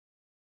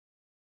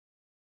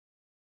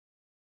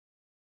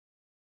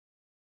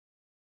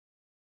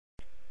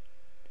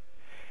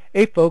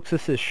Hey folks,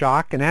 this is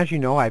Shock, and as you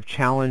know, I've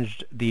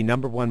challenged the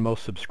 #1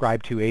 most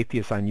subscribed to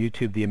atheist on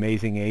YouTube, the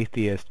Amazing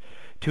Atheist,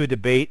 to a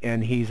debate,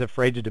 and he's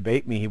afraid to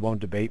debate me. He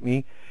won't debate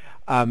me.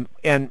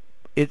 And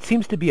it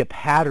seems to be a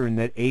pattern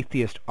that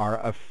atheists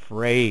are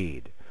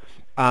afraid.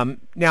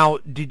 Now,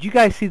 did you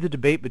guys see the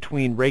debate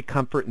between Ray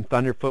Comfort and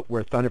Thunderfoot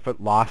where Thunderfoot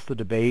lost the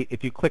debate?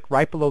 If you click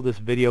right below this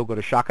video, go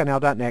to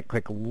shockofgod.net,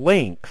 click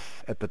links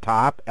at the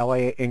top,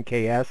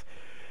 LANKS,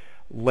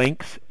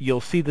 links,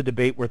 you'll see the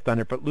debate where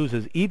Thunderfoot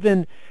loses.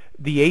 Even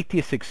the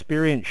Atheist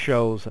Experience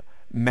shows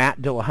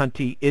Matt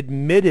Dillahunty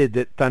admitted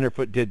that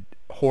Thunderfoot did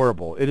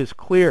horrible. It is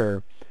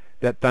clear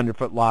that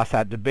Thunderfoot lost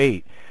that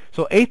debate.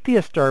 So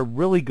atheists are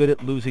really good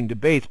at losing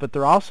debates, but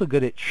they're also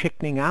good at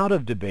chickening out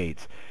of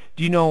debates.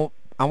 Do you know,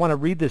 I want to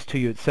read this to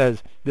you. It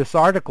says, this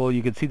article,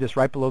 you can see this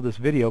right below this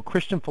video,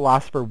 Christian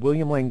philosopher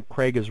William Lane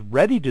Craig is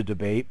ready to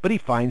debate, but he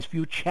finds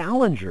few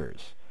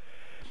challengers.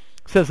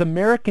 Says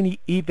American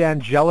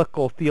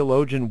evangelical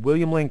theologian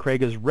William Lane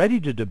Craig is ready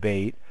to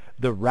debate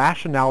the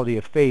rationality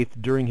of faith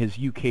during his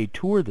UK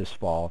tour this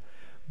fall,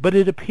 but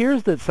it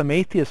appears that some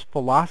atheist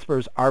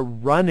philosophers are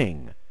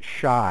running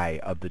shy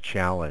of the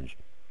challenge.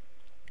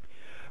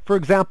 For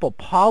example,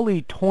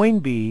 Polly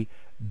Toynbee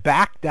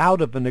backed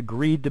out of an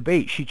agreed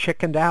debate. She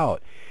chickened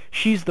out.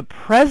 She's the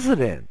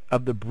president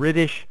of the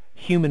British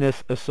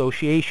Humanist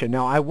Association.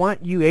 Now, I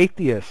want you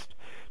atheists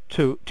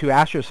to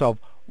ask yourself,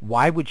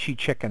 why would she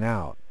chicken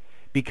out?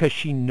 Because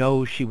she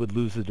knows she would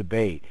lose the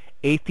debate.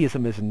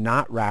 Atheism is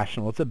not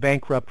rational. It's a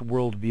bankrupt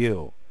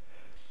worldview.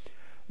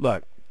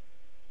 Look,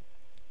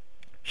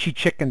 she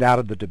chickened out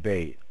of the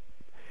debate.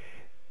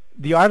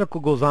 The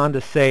article goes on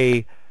to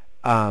say,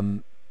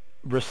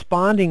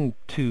 responding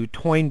to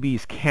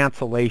Toynbee's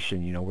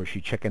cancellation, you know, where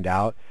she chickened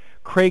out,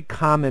 Craig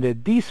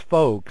commented, these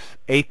folks,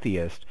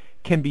 atheists,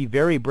 can be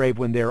very brave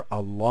when they're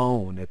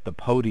alone at the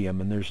podium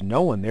and there's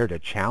no one there to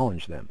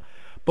challenge them.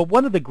 But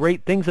one of the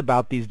great things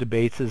about these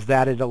debates is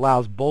that it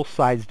allows both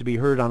sides to be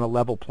heard on a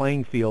level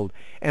playing field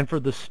and for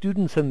the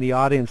students in the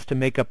audience to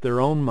make up their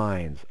own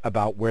minds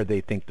about where they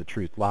think the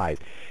truth lies.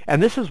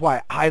 And this is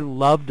why I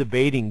love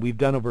debating. We've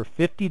done over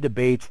 50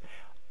 debates.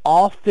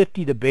 All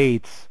 50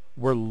 debates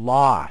were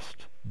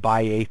lost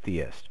by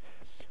atheists.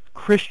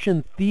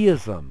 Christian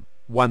theism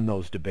won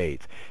those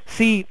debates.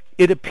 See,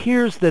 it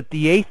appears that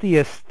the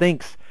atheist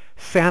thinks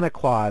Santa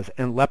Claus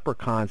and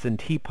leprechauns and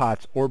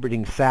teapots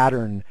orbiting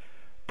Saturn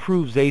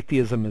proves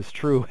atheism is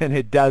true, and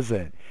it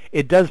doesn't.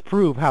 It does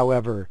prove,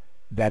 however,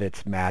 that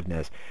it's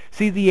madness.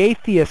 See, the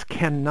atheist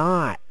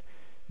cannot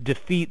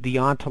defeat the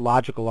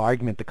ontological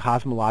argument, the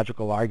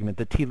cosmological argument,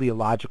 the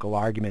teleological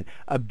argument,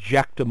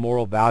 objective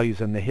moral values,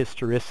 and the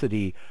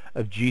historicity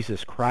of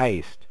Jesus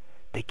Christ.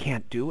 They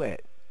can't do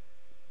it.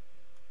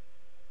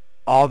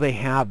 All they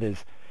have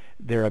is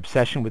their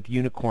obsession with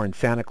unicorns,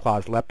 Santa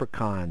Claus,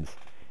 leprechauns,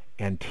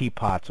 and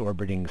teapots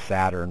orbiting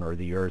Saturn or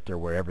the Earth or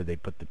wherever they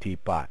put the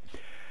teapot.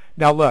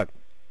 Now look,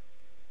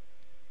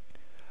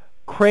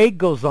 Craig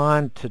goes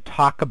on to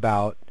talk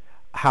about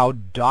how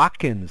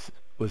Dawkins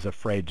was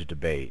afraid to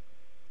debate.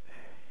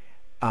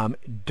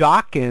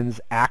 Dawkins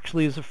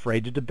actually is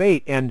afraid to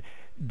debate, and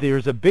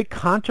there's a big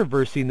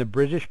controversy in the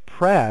British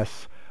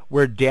press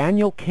where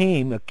Daniel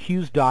Kame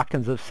accused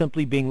Dawkins of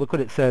simply being, look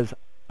what it says,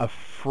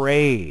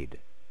 afraid.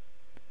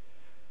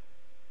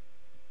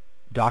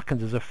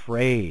 Dawkins is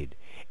afraid.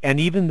 And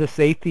even this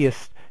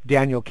atheist,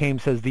 Daniel Kame,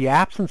 says the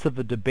absence of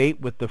a debate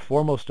with the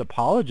foremost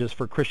apologist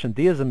for Christian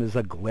theism is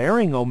a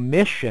glaring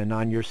omission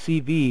on your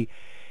CV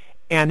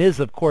and is,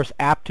 of course,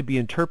 apt to be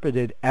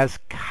interpreted as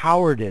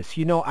cowardice.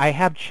 You know, I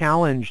have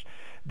challenged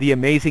the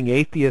Amazing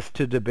Atheist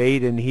to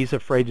debate, and he's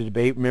afraid to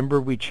debate. Remember,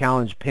 we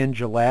challenged Penn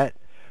Jillette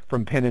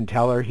from Penn and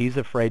Teller. He's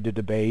afraid to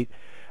debate.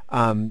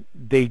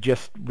 They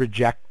just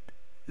reject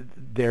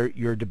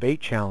your debate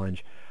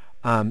challenge.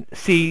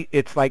 See,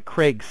 it's like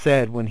Craig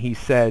said when he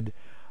said,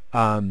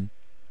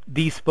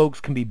 these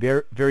folks can be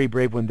very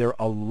brave when they're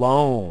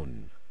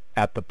alone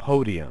at the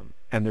podium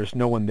and there's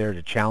no one there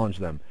to challenge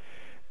them.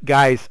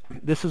 Guys,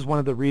 this is one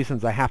of the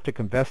reasons I have to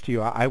confess to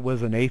you, I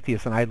was an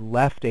atheist and I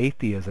left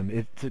atheism.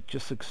 It's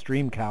just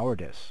extreme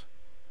cowardice.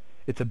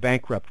 It's a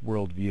bankrupt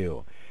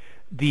worldview.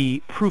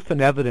 The proof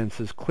and evidence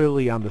is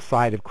clearly on the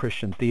side of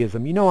Christian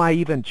theism. You know, I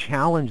even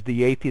challenged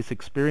the Atheist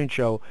Experience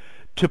show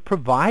to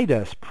provide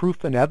us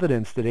proof and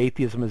evidence that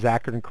atheism is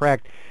accurate and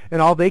correct,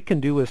 and all they can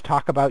do is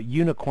talk about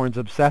unicorns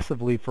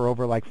obsessively for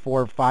over like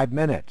 4 or 5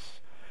 minutes.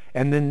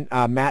 And then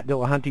Matt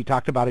Dillahunty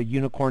talked about a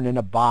unicorn in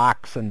a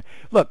box. And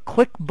look,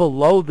 click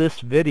below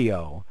this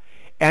video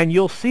and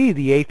you'll see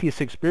the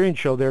Atheist Experience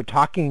show. They're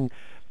talking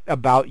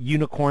about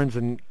unicorns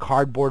and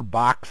cardboard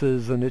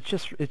boxes, and it's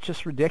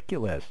just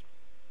ridiculous.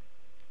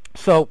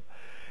 So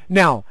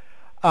now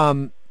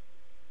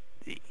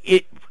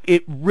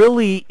it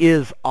really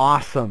is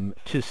awesome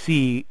to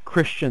see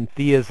Christian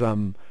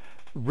theism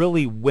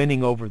really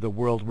winning over the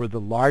world. We're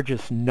the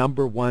largest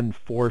 #1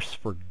 force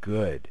for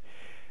good.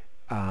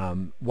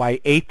 Why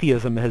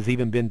atheism has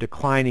even been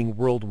declining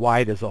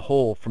worldwide as a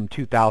whole from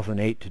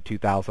 2008 to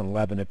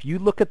 2011. If you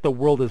look at the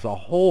world as a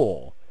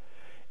whole,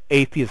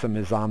 atheism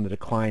is on the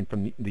decline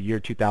from the year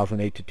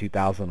 2008 to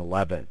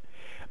 2011.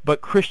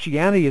 But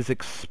Christianity is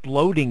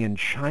exploding in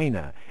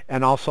China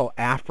and also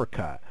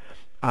Africa.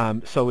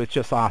 So it's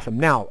just awesome.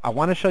 Now, I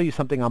want to show you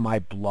something on my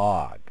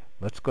blog.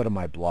 Let's go to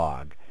my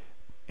blog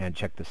and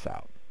check this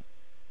out.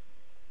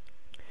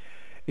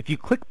 If you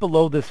click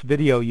below this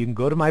video, you can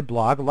go to my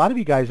blog. A lot of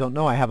you guys don't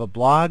know I have a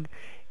blog,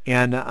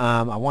 and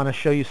I want to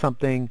show you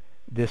something.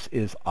 This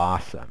is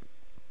awesome.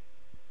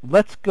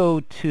 Let's go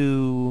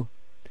to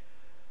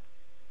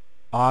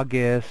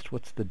August.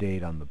 What's the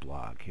date on the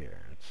blog here?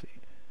 Let's see.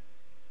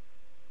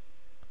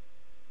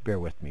 Bear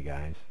with me,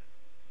 guys.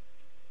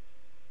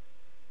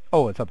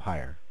 Oh, it's up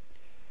higher.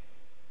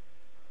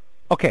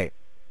 Okay.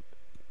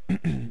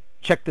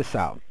 Check this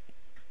out.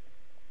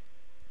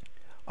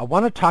 I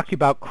want to talk to you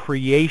about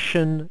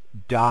creation.com.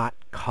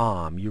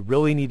 You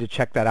really need to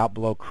check that out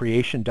below,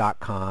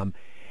 creation.com.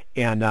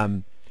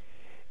 And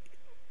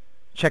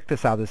check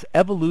this out. This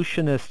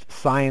evolutionist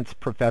science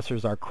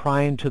professors are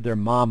crying to their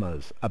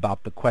mamas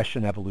about the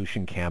Question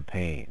Evolution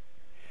campaign.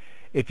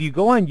 If you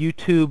go on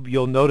YouTube,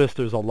 you'll notice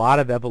there's a lot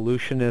of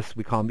evolutionists,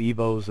 we call them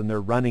Evos, and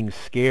they're running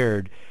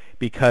scared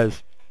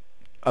because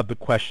of the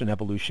Question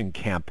Evolution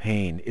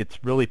campaign.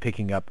 It's really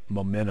picking up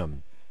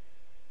momentum.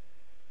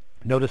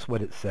 Notice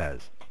what it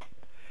says.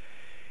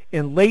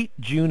 In late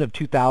June of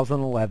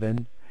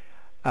 2011,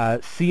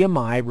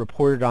 CMI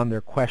reported on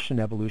their Question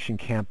Evolution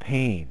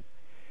campaign.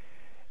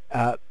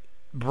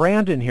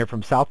 Brandon here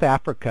from South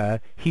Africa,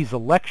 he's a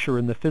lecturer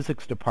in the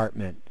physics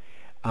department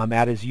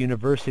at his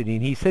university,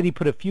 and he said he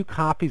put a few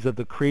copies of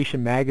the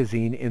Creation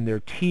magazine in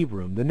their tea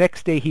room. The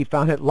next day he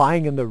found it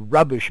lying in the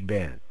rubbish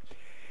bin.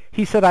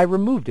 He said, I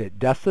removed it,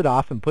 dusted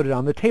off, and put it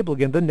on the table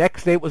again. The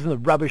next day it was in the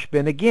rubbish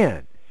bin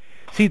again.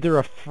 See, they're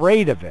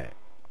afraid of it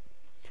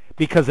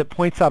because it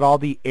points out all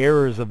the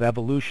errors of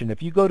evolution.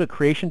 If you go to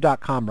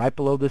creation.com, right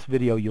below this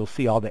video, you'll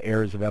see all the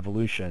errors of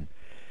evolution.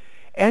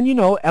 And you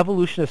know,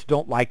 evolutionists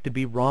don't like to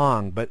be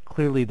wrong, but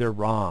clearly they're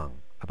wrong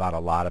about a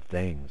lot of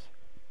things.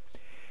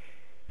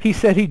 He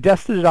said he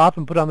dusted it off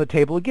and put it on the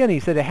table again. He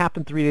said it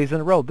happened 3 days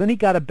in a row. Then he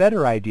got a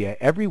better idea.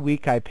 Every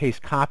week I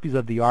paste copies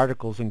of the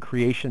articles in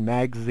Creation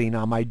magazine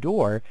on my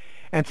door,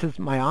 and since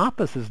my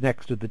office is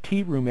next to the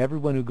tea room,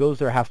 everyone who goes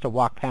there has to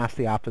walk past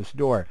the office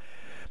door.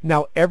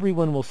 Now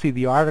everyone will see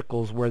the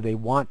articles whether they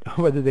want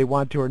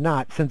to or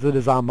not, since it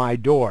is on my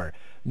door.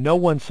 No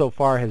one so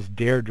far has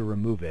dared to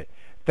remove it.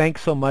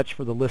 Thanks so much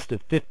for the list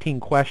of 15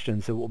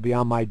 questions that will be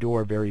on my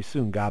door very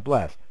soon. God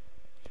bless.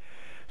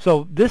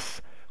 So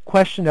this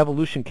Question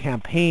Evolution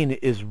campaign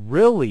is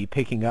really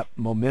picking up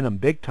momentum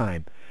big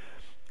time.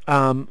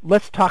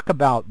 Let's talk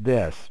about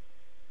this.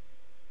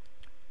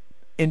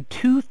 In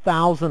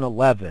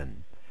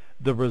 2011,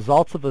 the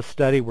results of a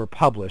study were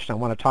published. I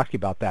want to talk to you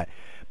about that.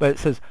 But it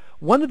says,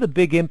 one of the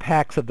big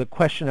impacts of the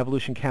Question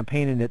Evolution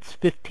campaign and its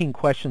 15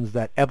 questions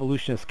that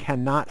evolutionists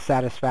cannot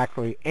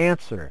satisfactorily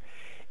answer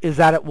is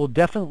that it will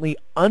definitely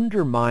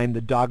undermine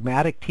the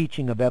dogmatic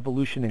teaching of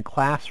evolution in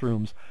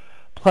classrooms,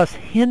 plus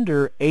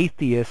hinder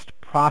atheist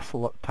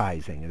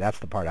proselytizing. And that's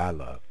the part I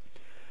love.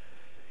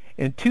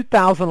 In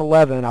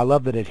 2011, I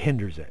love that it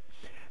hinders it.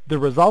 The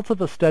results of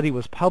a study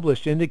was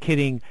published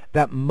indicating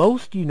that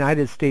most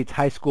United States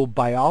high school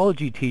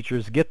biology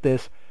teachers, get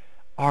this,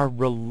 are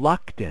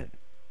reluctant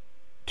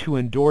to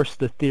endorse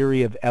the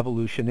theory of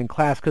evolution in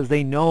class because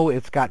they know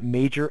it's got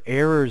major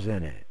errors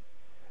in it.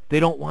 They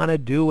don't want to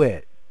do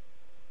it.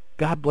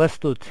 God bless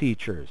those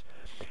teachers.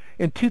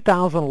 In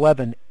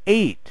 2011,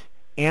 8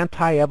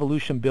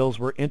 anti-evolution bills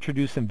were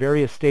introduced in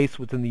various states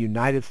within the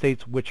United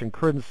States which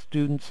encourage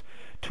students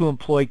to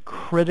employ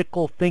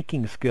critical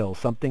thinking skills,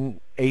 something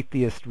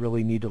atheists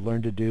really need to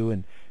learn to do,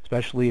 and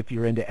especially if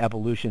you're into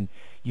evolution,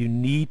 you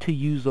need to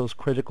use those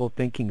critical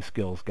thinking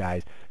skills,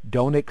 guys.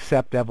 Don't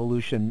accept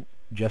evolution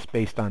just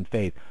based on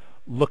faith.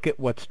 Look at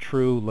what's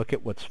true, look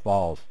at what's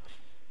false.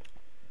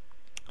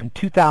 In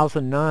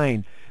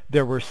 2009,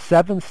 there were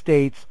 7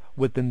 states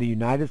within the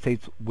United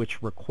States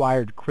which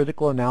required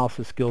critical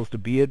analysis skills to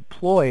be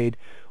employed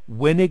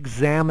when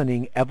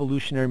examining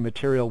evolutionary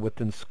material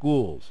within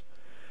schools.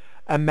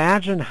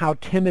 Imagine how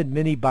timid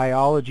many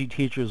biology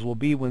teachers will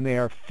be when they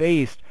are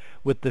faced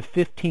with the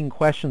 15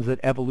 questions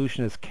that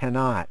evolutionists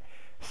cannot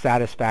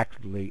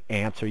satisfactorily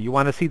answer. You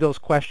want to see those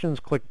questions?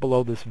 Click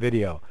below this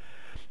video.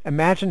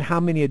 Imagine how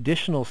many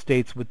additional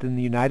states within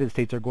the United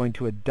States are going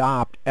to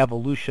adopt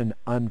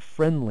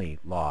evolution-unfriendly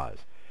laws.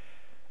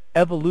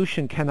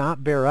 Evolution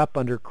cannot bear up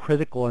under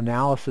critical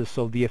analysis,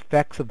 so the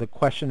effects of the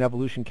Question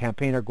Evolution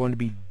campaign are going to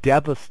be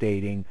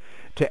devastating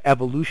to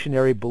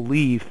evolutionary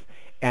belief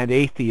and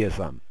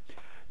atheism.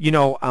 You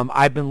know,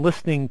 I've been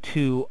listening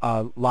to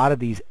a lot of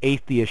these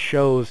atheist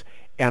shows,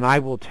 and I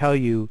will tell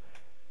you,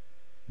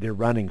 they're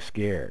running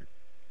scared.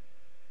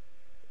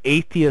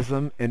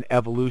 Atheism and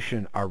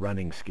evolution are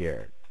running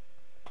scared.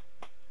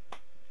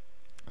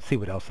 Let's see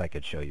what else I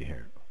could show you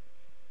here.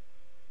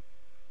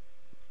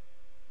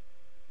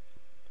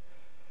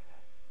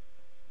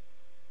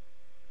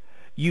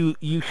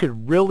 You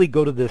should really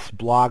go to this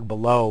blog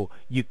below.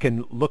 You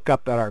can look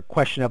up at our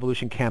Question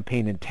Evolution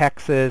campaign in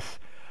Texas.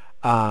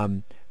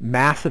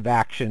 massive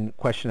action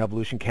question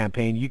evolution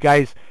campaign. You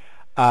guys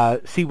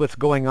see what's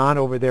going on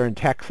over there in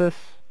Texas?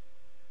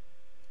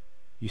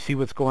 You see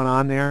what's going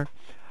on there?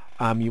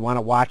 You want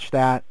to watch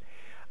that.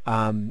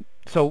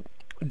 So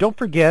don't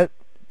forget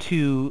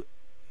to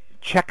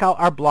check out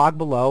our blog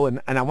below,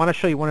 and I want to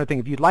show you one other thing.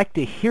 If you'd like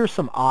to hear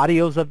some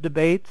audios of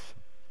debates,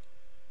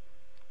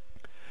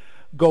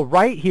 go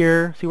right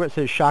here, see where it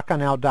says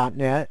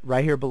shockofgod.net,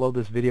 right here below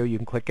this video. You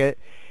can click it,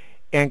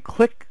 and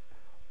click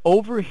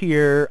over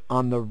here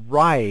on the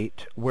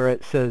right where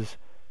it says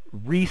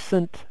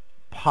recent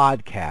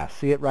podcasts.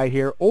 See it right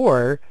here?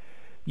 Or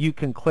you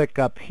can click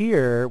up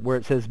here where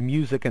it says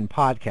music and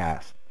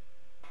podcast.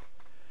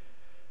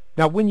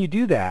 Now when you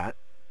do that,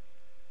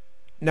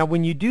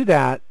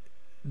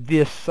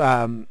 these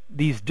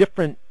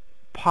different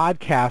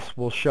podcasts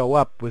will show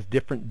up with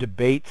different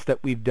debates that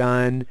we've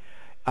done,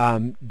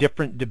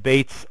 different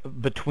debates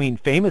between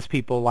famous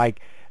people, like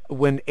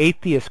when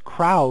atheist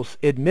Krauss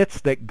admits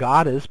that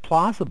God is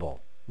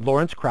plausible.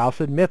 Lawrence Krauss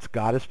admits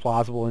God is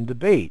plausible in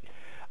debate.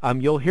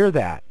 You'll hear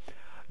that.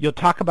 You'll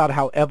talk about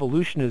how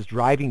evolution is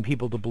driving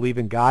people to believe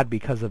in God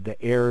because of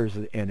the errors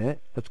in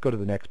it. Let's go to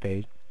the next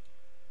page.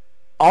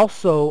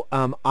 Also,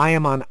 I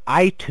am on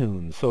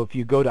iTunes, so if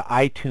you go to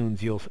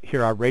iTunes, you'll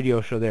hear our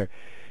radio show there.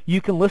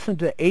 You can listen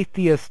to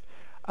atheist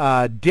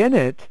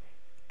Dennett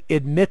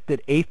admit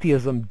that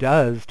atheism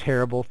does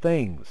terrible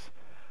things.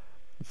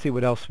 Let's see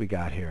what else we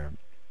got here.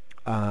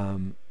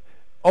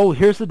 Oh,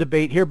 here's a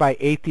debate here by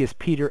atheist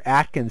Peter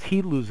Atkins.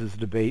 He loses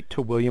debate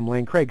to William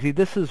Lane Craig. See,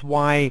 this is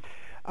why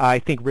I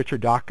think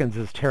Richard Dawkins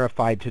is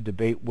terrified to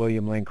debate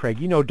William Lane Craig.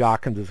 You know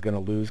Dawkins is going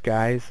to lose,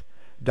 guys.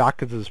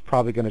 Dawkins is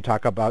probably going to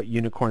talk about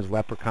unicorns,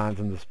 leprechauns,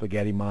 and the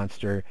spaghetti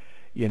monster.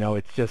 You know,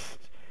 it's just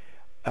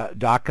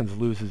Dawkins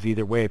loses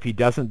either way. If he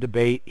doesn't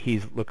debate,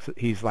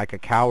 he's like a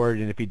coward,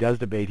 and if he does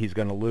debate, he's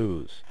going to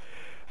lose.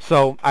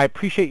 So I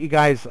appreciate you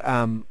guys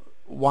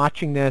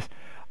watching this.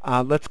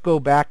 Let's go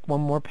back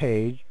one more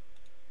page.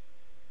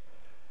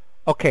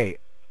 Okay,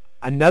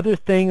 another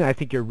thing I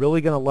think you're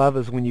really going to love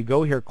is when you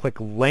go here, click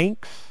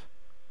links.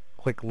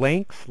 Click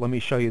links. Let me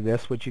show you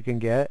this, what you can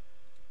get.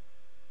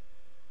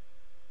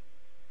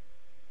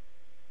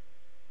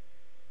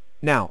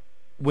 Now,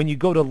 when you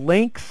go to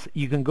links,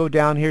 you can go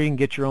down here. You can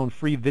get your own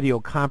free video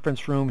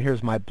conference room.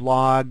 Here's my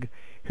blog.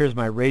 Here's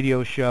my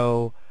radio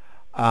show.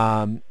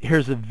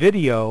 Here's a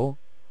video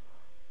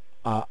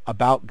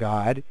about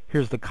God.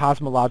 Here's the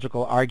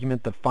cosmological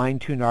argument, the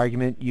fine-tuned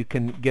argument. You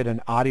can get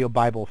an audio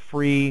Bible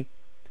free.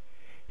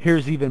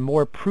 Here's even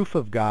more proof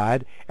of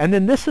God. And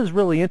then this is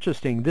really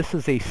interesting. This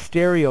is a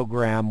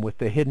stereogram with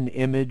the hidden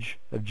image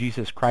of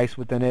Jesus Christ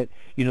within it.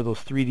 You know, those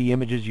 3D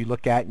images you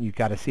look at and you've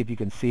got to see if you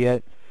can see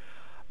it.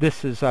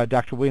 This is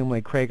Dr. William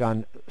Lane Craig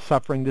on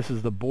suffering. This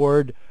is the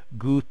Board,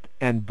 Guth,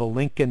 and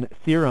Belinken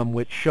theorem,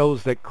 which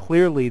shows that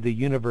clearly the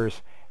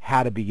universe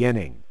had a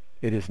beginning.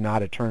 It is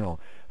not eternal.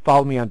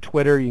 Follow me on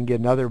Twitter. You can get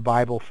another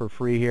Bible for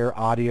free here,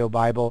 audio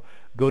Bible.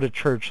 Go to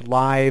Church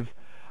Live.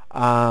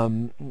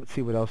 Let's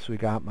see what else we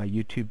got. My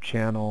YouTube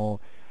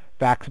channel,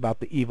 Facts About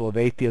the Evil of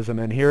Atheism.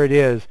 And here it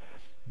is,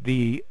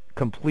 the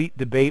complete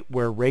debate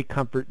where Ray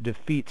Comfort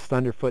defeats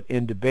Thunderfoot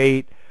in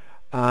debate.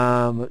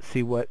 Let's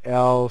see what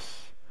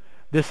else.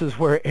 This is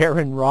where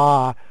Aaron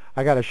Ra,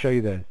 I got to show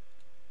you this.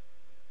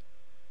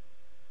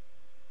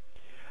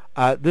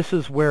 This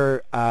is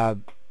where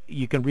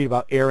you can read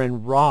about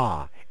Aaron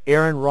Ra.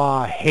 Aaron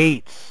Ra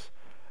hates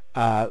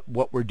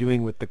what we're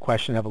doing with the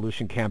Question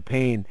Evolution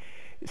campaign.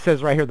 It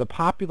says right here, the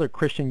popular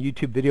Christian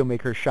YouTube video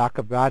maker Shock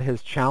of God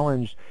has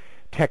challenged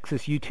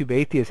Texas YouTube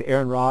atheists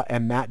Aaron Ra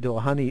and Matt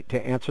Dillahunty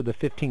to answer the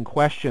 15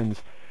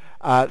 questions.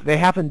 They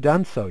haven't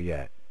done so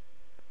yet.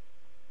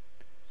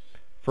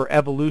 For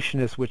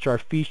evolutionists, which are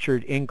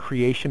featured in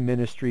Creation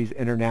Ministries'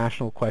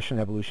 International Question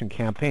Evolution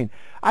campaign.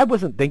 I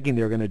wasn't thinking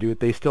they were going to do it.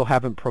 They still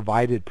haven't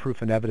provided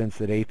proof and evidence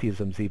that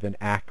atheism is even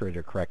accurate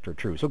or correct or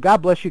true. So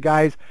God bless you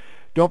guys.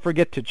 Don't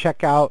forget to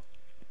check out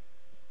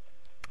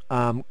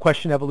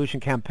Question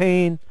Evolution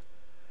campaign.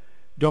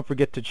 Don't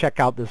forget to check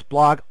out this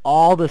blog.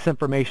 All this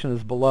information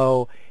is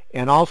below.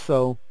 And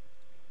also,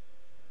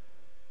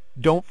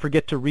 don't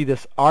forget to read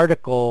this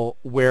article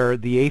where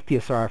the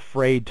atheists are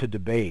afraid to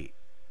debate.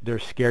 They're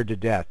scared to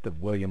death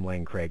of William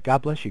Lane Craig.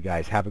 God bless you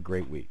guys. Have a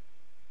great week.